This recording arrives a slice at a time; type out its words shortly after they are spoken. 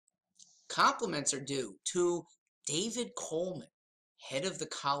Compliments are due to David Coleman, head of the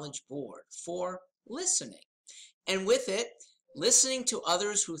College Board, for listening. And with it, listening to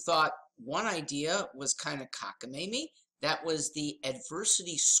others who thought one idea was kind of cockamamie. That was the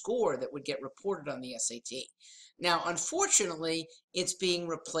adversity score that would get reported on the SAT. Now, unfortunately, it's being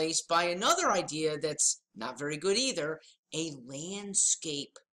replaced by another idea that's not very good either, a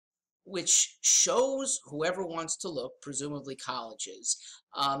landscape, which shows whoever wants to look, presumably colleges,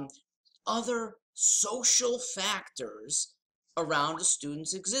 other social factors around a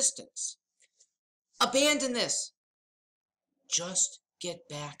student's existence. Abandon this. Just get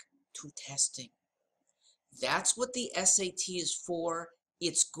back to testing. That's what the SAT is for.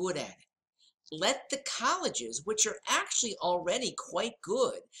 It's good at it. Let the colleges, which are actually already quite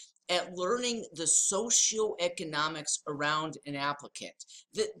good at learning the socioeconomics around an applicant.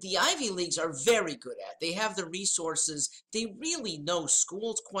 The Ivy Leagues are very good at. They have the resources. They really know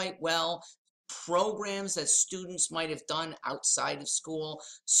schools quite well, programs that students might have done outside of school,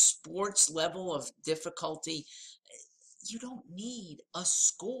 sports level of difficulty. You don't need a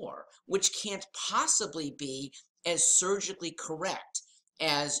score, which can't possibly be as surgically correct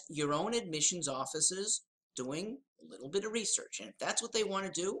as your own admissions offices doing a little bit of research. And if that's what they want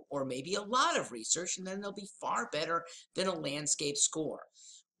to do, or maybe a lot of research, and then they'll be far better than a landscape score.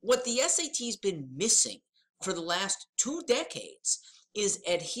 What the SAT's been missing for the last 2 decades is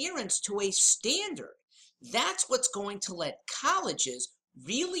adherence to a standard. That's what's going to let colleges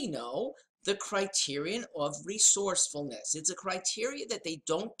really know the criterion of resourcefulness. It's a criteria that they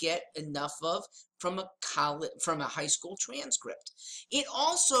don't get enough of from a high school transcript. It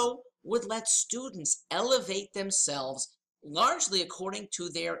also would let students elevate themselves largely according to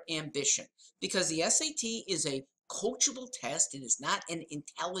their ambition, because the SAT is a coachable test. It is not an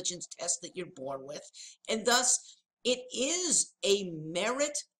intelligence test that you're born with, and thus it is a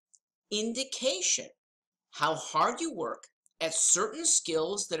merit indication. How hard you work at certain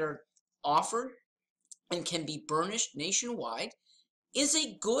skills that are offered and can be burnished nationwide is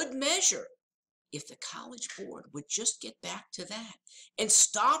a good measure. If the College Board would just get back to that and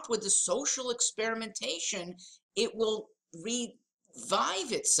stop with the social experimentation, it will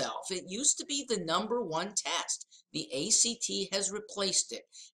revive itself. It used to be the #1 test. The ACT has replaced it.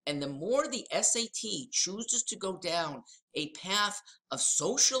 And the more the SAT chooses to go down a path of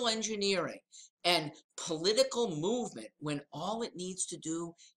social engineering and political movement when all it needs to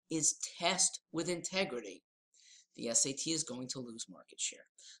do is test with integrity, the SAT is going to lose market share.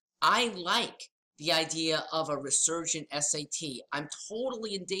 I like the idea of a resurgent SAT. I'm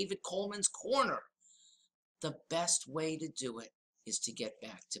totally in David Coleman's corner. The best way to do it is to get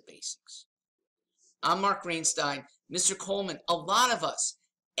back to basics. I'm Mark Greenstein. Mr. Coleman, a lot of us,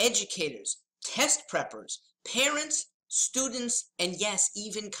 educators, test preppers, parents, students, and yes,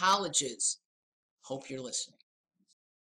 even colleges, hope you're listening.